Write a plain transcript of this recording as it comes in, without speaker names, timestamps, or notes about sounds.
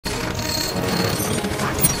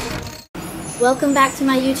Welcome back to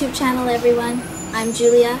my YouTube channel, everyone. I'm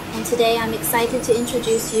Julia, and today I'm excited to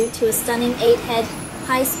introduce you to a stunning 8-head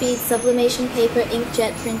high-speed sublimation paper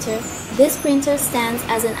inkjet printer. This printer stands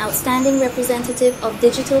as an outstanding representative of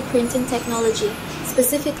digital printing technology,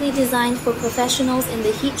 specifically designed for professionals in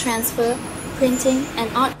the heat transfer, printing,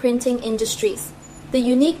 and art printing industries. The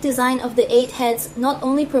unique design of the 8 heads not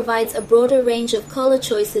only provides a broader range of color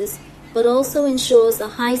choices, but also ensures a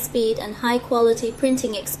high-speed and high-quality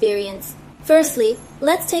printing experience. Firstly,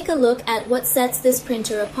 let's take a look at what sets this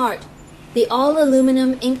printer apart. The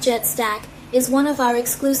all-aluminum inkjet stack is one of our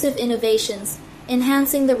exclusive innovations,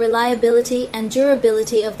 enhancing the reliability and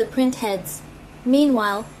durability of the print heads.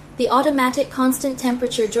 Meanwhile, the automatic constant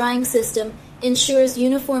temperature drying system ensures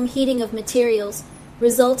uniform heating of materials,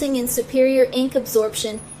 resulting in superior ink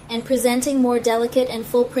absorption and presenting more delicate and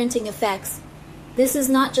full printing effects. This is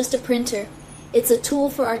not just a printer, it's a tool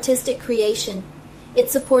for artistic creation. It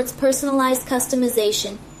supports personalized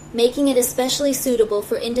customization, making it especially suitable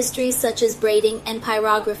for industries such as braiding and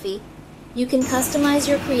pyrography. You can customize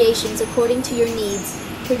your creations according to your needs,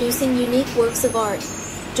 producing unique works of art.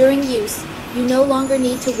 During use, you no longer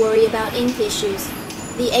need to worry about ink issues.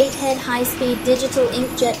 The 8-head high-speed digital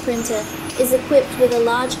inkjet printer is equipped with a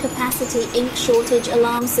large-capacity ink shortage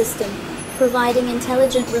alarm system, providing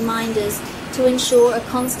intelligent reminders to ensure a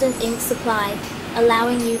constant ink supply,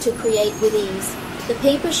 allowing you to create with ease. The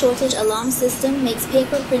paper shortage alarm system makes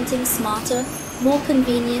paper printing smarter, more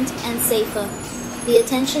convenient, and safer. The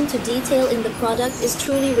attention to detail in the product is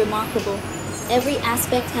truly remarkable. Every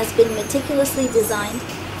aspect has been meticulously designed,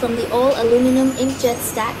 from the all-aluminum inkjet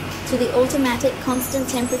stack to the automatic constant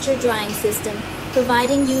temperature drying system,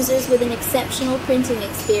 providing users with an exceptional printing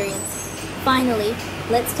experience. Finally,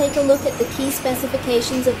 let's take a look at the key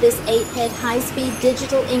specifications of this 8-head high-speed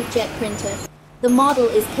digital inkjet printer. The model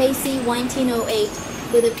is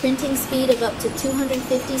KC1908 with a printing speed of up to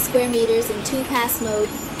 250 square meters in 2-pass mode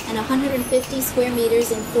and 150 square meters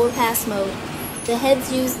in 4-pass mode. The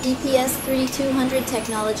heads use DPS 3200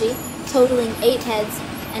 technology, totaling 8 heads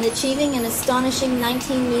and achieving an astonishing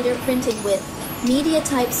 19-meter printing width. Media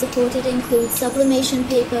types supported include sublimation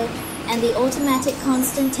paper and the automatic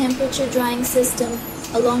constant temperature drying system,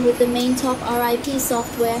 along with the main top RIP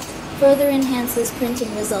software, further enhances printing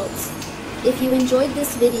results. If you enjoyed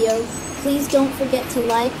this video, please don't forget to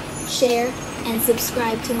like, share, and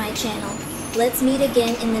subscribe to my channel. Let's meet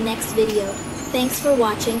again in the next video. Thanks for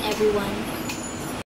watching, everyone.